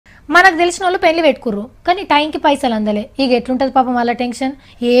మనకు తెలిసిన వాళ్ళు పెళ్లి పెట్టుకుర్రు కానీ టైంకి పైసలు అందలే. ఇక ఎట్లుంటుంది పాపం వాళ్ళ టెన్షన్.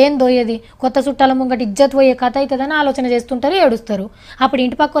 ఏం దోయేది, కొత్త చుట్టాల ముంగట ఇజ్జత్ పోయే కథ అవుతుందని ఆలోచన చేస్తుంటారు, ఏడుస్తారు. అప్పుడు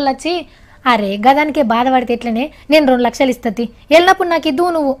ఇంటి పక్క వాళ్ళు వచ్చి అరే గదానికే బాధపడితే ఎట్లనే, నేను 2 లక్షలు ఇస్తుంది, వెళ్ళినప్పుడు నాకు ఇద్దు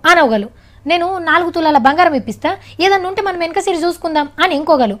నువ్వు అనవగలు. నేను 4 తులాల బంగారం ఇప్పిస్తా, ఏదన్నా ఉంటే మనం వెనక సిరి చూసుకుందాం అని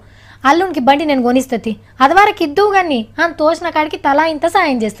ఇంకోగలు. అల్లునికి బండి నేను కొనిస్తుంది, అదివరకు ఇద్దువు గాని అని తోసిన కాడికి తలా ఇంత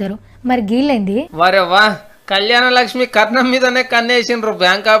సాయం చేస్తారు. మరి గీళ్ళైంది వరేవా కళ్యాణ లక్ష్మి కట్నం మీదనే కన్నేసిండ్రు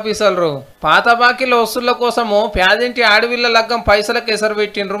బ్యాంక్ ఆఫీసర్లు. పాత బాకీల వసూళ్ల కోసము పేదింటి ఆడవిళ్ళ లగ్గం పైసలకు ఎసరు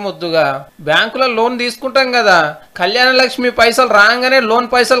పెట్టిండ్రు ముద్దుగా. బ్యాంకులో లోన్ తీసుకుంటాం కదా, కళ్యాణ లక్ష్మి పైసలు రాగానే లోన్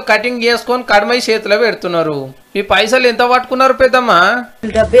పైసలు కటింగ్ చేసుకొని కడమై చేతిలో పెడుతున్నారు. ఈ పైసలు ఎంత పట్టుకున్నారు పెద్దమ్మా?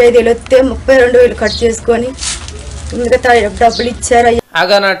 75,000 వస్తే 32,000 కట్ చేసుకొని డబ్బులు ఇచ్చారు.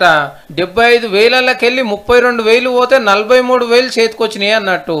 అగనట 75,000కెళ్ళి 32,000 పోతే 43,000 చేతికొచ్చినాయి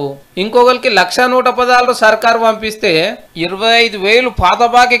అన్నట్టు. ఇంకొకరికి 1,110,000 సర్కారు పంపిస్తే 25,000 పాత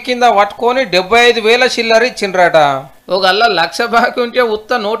బాకీ కింద పట్టుకొని 75,000 చిల్లర ఇచ్చిండ్రట. ఒకళ్ళ 1,00,000 బాకీ ఉంటే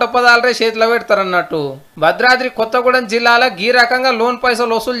ఉత్త 110,000 చేతిలో పెడతారన్నట్టు. భద్రాద్రి కొత్తగూడెం జిల్లాలో ఈ రకంగా లోన్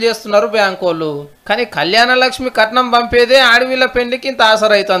పైసలు వసూలు చేస్తున్నారు బ్యాంకోళ్ళు. కానీ కళ్యాణ లక్ష్మి కట్నం పంపేదే ఆడవిళ్ళ పెళ్లికి ఇంత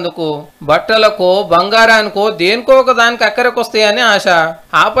ఆసరైతందుకు. బట్టలకో బంగారానికో దేనికో ఒక దానికి అక్కరకొస్తాయని ఆశ.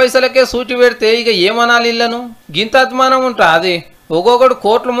 ఆ పైసలకే సూటి పెడితే ఇక ఏమనాలి ఇళ్లను? గింత అభిమానం ఉంటా అది. ఒక్కొక్కడు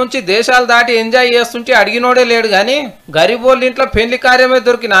కోట్లు ముంచి దేశాలు దాటి ఎంజాయ్ చేస్తుంటే అడిగినోడే లేడు గాని గరీబోళ్ళ ఇంట్లో పెళ్లి కార్యమే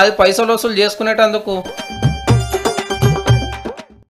దొరికిన అది పైసలు వసూలు చేసుకునేటందుకు.